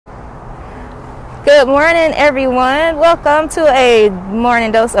Good morning, everyone. Welcome to a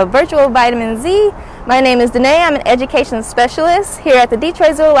morning dose of virtual vitamin Z. My name is Danae. I'm an education specialist here at the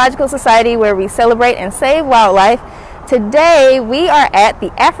Detroit Zoological Society, where we celebrate and save wildlife. Today we are at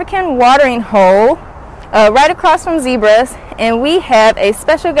the African watering hole right across from zebras, and we have a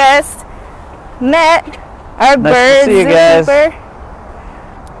special guest, Matt, our bird zookeeper.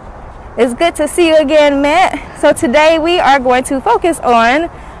 It's good to see you again, Matt. So today we are going to focus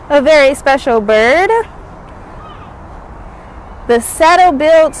on a very special bird, the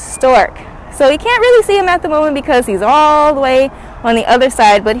saddle-billed stork. So you can't really see him at the moment because he's all the way on the other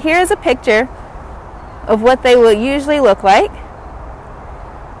side, but here's a picture of what they will usually look like.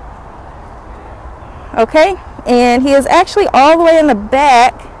 Okay, and he is actually all the way in the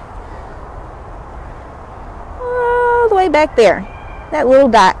back, all the way back there, that little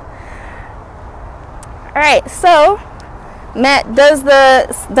dot. All right, so Matt,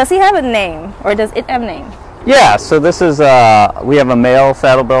 does he have a name, or does it have a name? Yeah, so this is, we have a male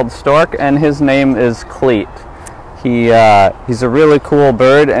saddle-billed stork, and his name is Cleet. He's a really cool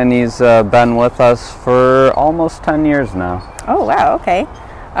bird, and he's been with us for almost 10 years now. Oh, wow, okay.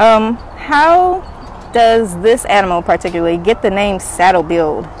 How does this animal particularly get the name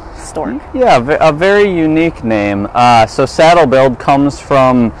saddle-billed stork? Yeah, a very unique name. So saddle-billed comes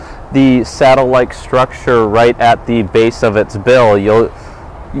from the saddle-like structure right at the base of its bill.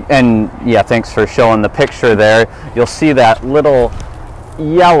 Thanks for showing the picture there. You'll see that little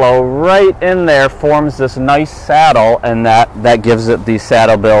yellow right in there forms this nice saddle, and that gives it the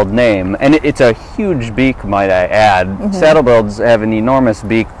saddle-billed name. And it's a huge beak, might I add. Mm-hmm. Saddle-bills have an enormous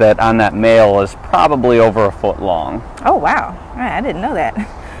beak that on that male is probably over a foot long. Oh, wow. I didn't know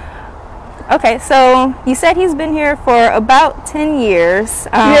that. Okay, so you said he's been here for about 10 years.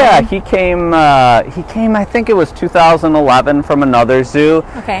 Yeah, he came, I think it was 2011 from another zoo.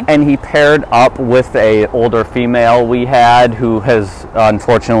 Okay. And he paired up with a older female we had who has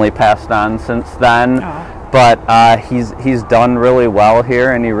unfortunately passed on since then. Oh. But he's done really well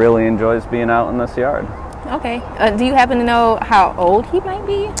here, and he really enjoys being out in this yard. Okay. Do you happen to know how old he might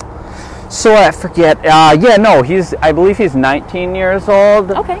be? So I forget. I believe he's 19 years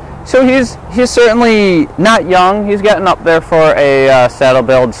old. Okay. So he's certainly not young. He's getting up there for a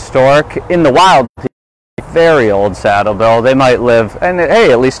saddle-billed stork. In the wild, he's a very old saddle-bill. They might live, and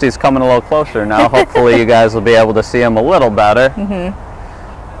hey, at least he's coming a little closer now. Hopefully you guys will be able to see him a little better.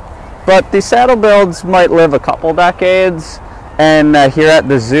 Mm-hmm. But the saddle-bills might live a couple decades, and here at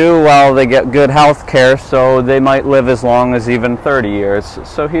the zoo, well, they get good health care, so they might live as long as even 30 years.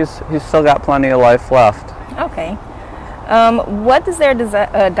 So he's still got plenty of life left. Okay. What does their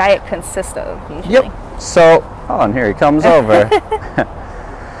diet consist of usually? Yep. So, and here he comes over.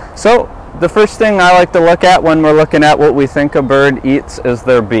 So, the first thing I like to look at when we're looking at what we think a bird eats is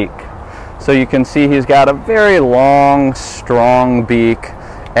their beak. So you can see he's got a very long, strong beak,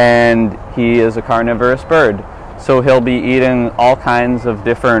 and he is a carnivorous bird. So he'll be eating all kinds of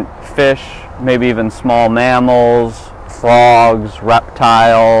different fish, maybe even small mammals, frogs,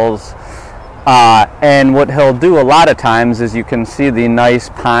 reptiles. And what he'll do a lot of times is, you can see the nice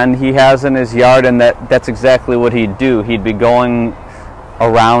pond he has in his yard, and that's exactly what he'd do. He'd be going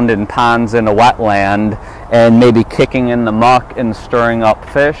around in ponds in a wetland and maybe kicking in the muck and stirring up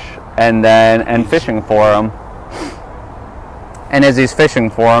fish and fishing for them. And as he's fishing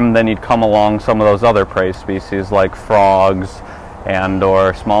for them, then he'd come along some of those other prey species like frogs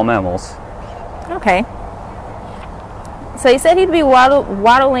or small mammals. Okay. So you said he'd be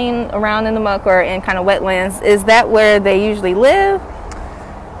waddling around in the muck or in kind of wetlands. Is that where they usually live?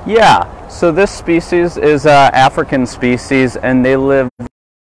 Yeah. So this species is an African species, and they live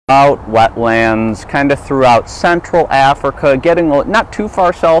out wetlands, kind of throughout Central Africa, getting not too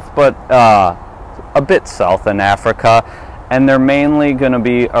far south, but a bit south in Africa. And they're mainly going to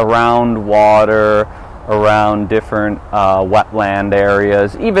be around water, around different wetland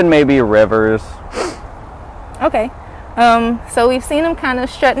areas, even maybe rivers. Okay. So we've seen him kind of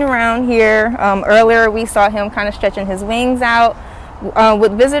strutting around here. Earlier we saw him kind of stretching his wings out.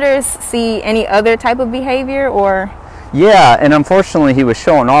 Would visitors see any other type of behavior, or? Yeah, and unfortunately he was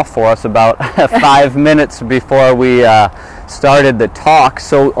showing off for us about 5 minutes before we started the talk.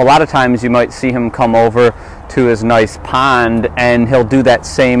 So a lot of times you might see him come over to his nice pond, and he'll do that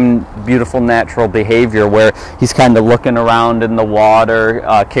same beautiful natural behavior where he's kind of looking around in the water,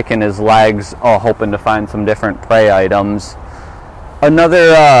 kicking his legs, hoping to find some different prey items.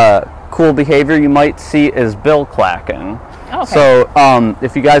 Another cool behavior you might see is bill clacking. Okay. So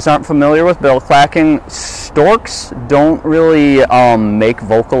if you guys aren't familiar with bill clacking, storks don't really make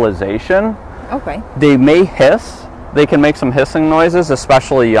vocalization. Okay. They may hiss. They can make some hissing noises,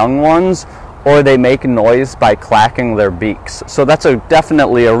 especially young ones, or they make noise by clacking their beaks. So that's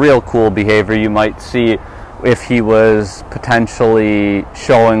definitely a real cool behavior you might see if he was potentially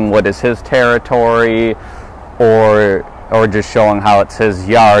showing what is his territory, or just showing how it's his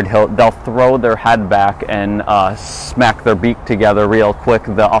yard. They'll throw their head back and smack their beak together real quick,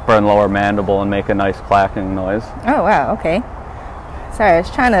 the upper and lower mandible, and make a nice clacking noise. Oh wow, okay. Sorry, I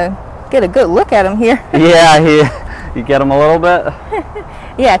was trying to get a good look at him here. Yeah, you get him a little bit?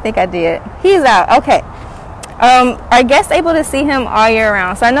 Yeah, I think I did. He's out. Okay. Are guests able to see him all year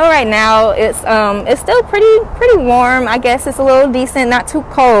round? So I know right now it's still pretty warm. I guess it's a little decent, not too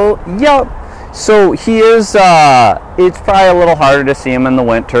cold. Yep. So he is, it's probably a little harder to see him in the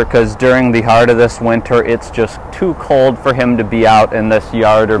winter, because during the heart of this winter, it's just too cold for him to be out in this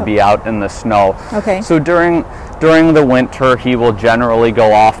yard or be out in the snow. Okay. So during the winter, he will generally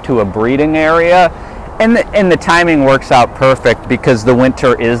go off to a breeding area. And the timing works out perfect, because our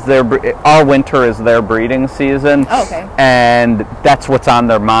winter is their breeding season. Oh, okay. And that's what's on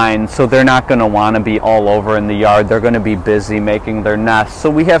their mind. So they're not going to want to be all over in the yard. They're going to be busy making their nests. So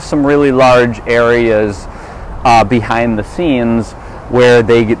we have some really large areas behind the scenes where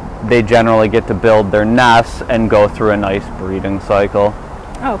they generally get to build their nests and go through a nice breeding cycle.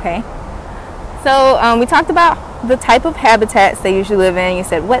 Oh, okay. So we talked about the type of habitats they usually live in. You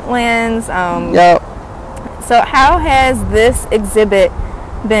said wetlands. Yep. So how has this exhibit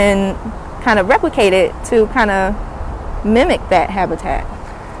been kind of replicated to kind of mimic that habitat?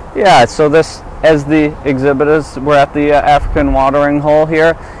 Yeah, so this, as the exhibit is, we're at the African watering hole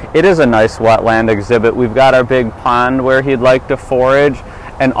here. It is a nice wetland exhibit. We've got our big pond where he'd like to forage,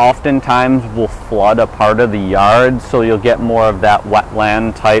 and oftentimes we'll flood a part of the yard, so you'll get more of that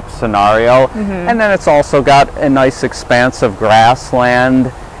wetland type scenario. And then it's also got a nice expanse of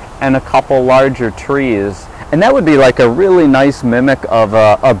grassland and a couple larger trees. And that would be like a really nice mimic of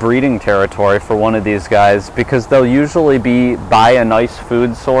a breeding territory for one of these guys, because they'll usually be by a nice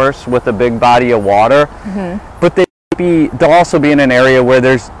food source with a big body of water. But they'll also be in an area where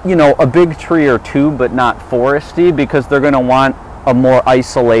there's, a big tree or two, but not foresty, because they're going to want a more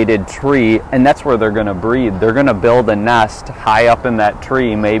isolated tree, and that's where they're going to breed. They're going to build a nest high up in that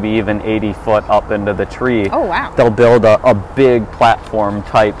tree, maybe even 80 foot up into the tree. Oh wow. They'll build a big platform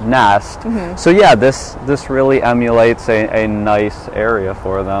type nest. So yeah, this really emulates a nice area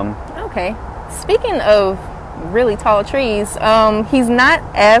for them. Okay. Speaking of really tall trees, he's not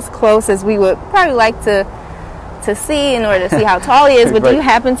as close as we would probably like to see in order to see how tall he is, but do you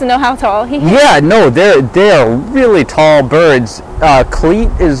happen to know how tall he is? Yeah, no, they're really tall birds.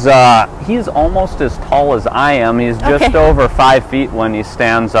 Cleet is, he's almost as tall as I am. He's just over 5 feet when he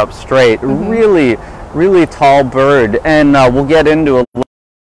stands up straight. Really, really tall bird. And we'll get into a little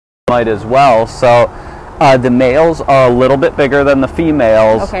bit as well. So the males are a little bit bigger than the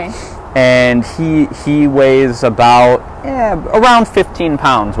females. Okay. And he weighs about around 15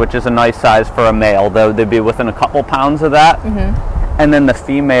 pounds, which is a nice size for a male. They'd be within a couple pounds of that. And then the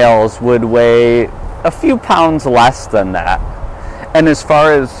females would weigh a few pounds less than that. And as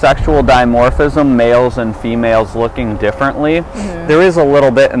far as sexual dimorphism, males and females looking differently, there is a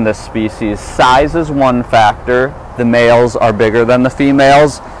little bit in this species. Size is one factor. The males are bigger than the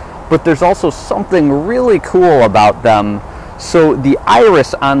females, but there's also something really cool about them. So the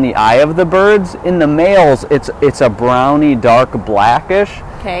iris on the eye of the birds, in the males, it's a browny, dark blackish.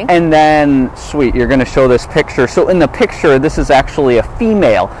 Okay. And then, sweet, you're going to show this picture. So in the picture, this is actually a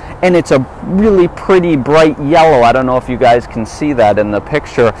female, and it's a really pretty bright yellow. I don't know if you guys can see that in the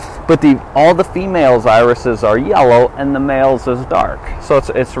picture, but all the females' irises are yellow, and the males is dark. So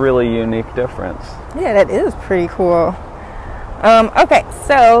it's really unique difference. Yeah, that is pretty cool. Okay,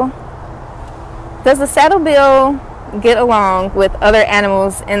 so does the saddlebill get along with other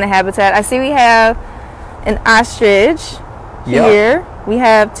animals in the habitat? I see we have an ostrich here. We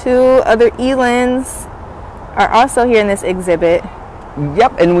have 2 other elands are also here in this exhibit.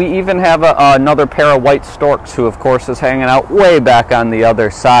 Yep, and we even have another pair of white storks, who of course is hanging out way back on the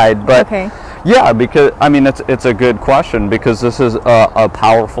other side. But yeah, because I mean it's a good question, because this is a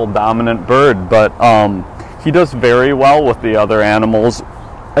powerful dominant bird, but he does very well with the other animals.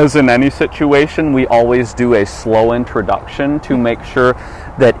 As in any situation, we always do a slow introduction to make sure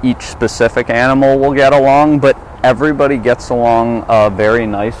that each specific animal will get along, but everybody gets along very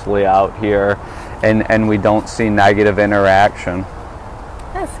nicely out here, and we don't see negative interaction.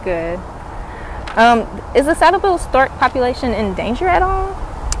 That's good. Is the saddlebill stork population in danger at all?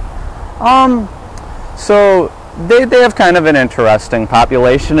 So they have kind of an interesting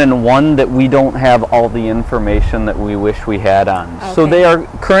population, and one that we don't have all the information that we wish we had on. So they are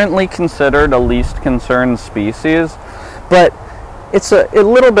currently considered a least concerned species, but it's a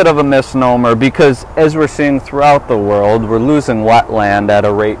little bit of a misnomer, because as we're seeing throughout the world, we're losing wetland at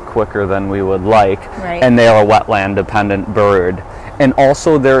a rate quicker than we would like, right. And they are a wetland dependent bird. And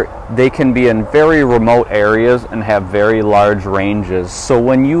also they can be in very remote areas and have very large ranges. So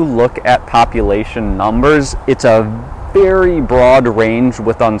when you look at population numbers, it's a very broad range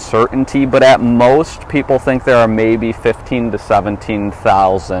with uncertainty, but at most people think there are maybe 15 to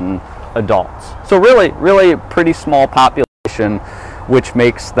 17,000 adults. So really pretty small population, which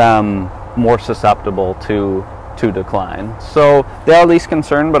makes them more susceptible to decline. So they are least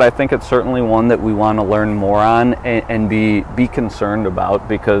concerned, but I think it's certainly one that we want to learn more on and be concerned about,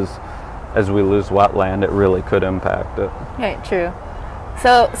 because as we lose wetland, it really could impact it. Right, true.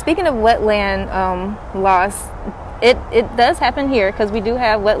 So speaking of wetland loss, it does happen here, because we do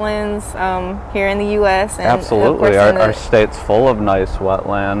have wetlands here in the U.S. And absolutely, our state's full of nice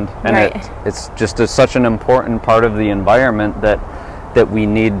wetland, and right. it's just such an important part of the environment that we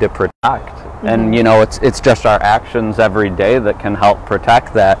need to protect. Mm-hmm. And you know, it's just our actions every day that can help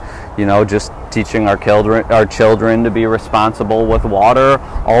protect that. You know, just teaching our children to be responsible with water,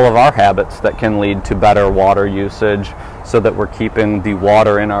 all of our habits that can lead to better water usage, so that we're keeping the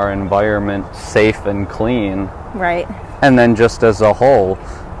water in our environment safe and clean. Right. And then just as a whole,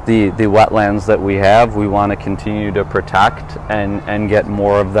 the wetlands that we have, we want to continue to protect and get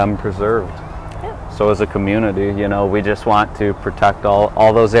more of them preserved. So as a community, you know, we just want to protect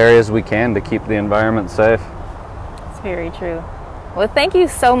all those areas we can to keep the environment safe. It's very true. Well, thank you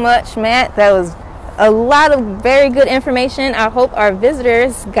so much, Matt. That was a lot of very good information. I hope our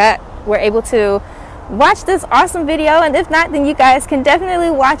visitors were able to watch this awesome video, and if not, then you guys can definitely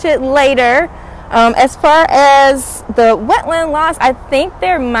watch it later. As far as the wetland loss, I think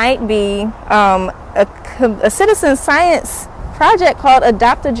there might be a citizen science project called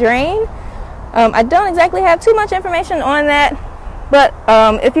Adopt a Drain. I don't exactly have too much information on that, but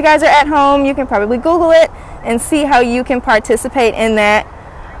if you guys are at home, you can probably Google it and see how you can participate in that.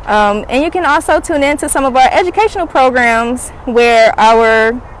 And you can also tune in to some of our educational programs, where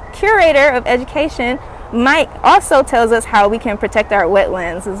our curator of education, Mike, also tells us how we can protect our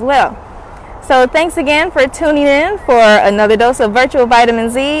wetlands as well. So thanks again for tuning in for another dose of Virtual Vitamin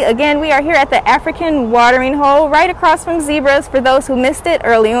Z. Again, we are here at the African Watering Hole, right across from Zebras, for those who missed it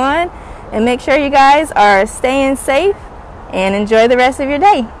early on. And make sure you guys are staying safe and enjoy the rest of your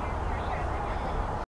day.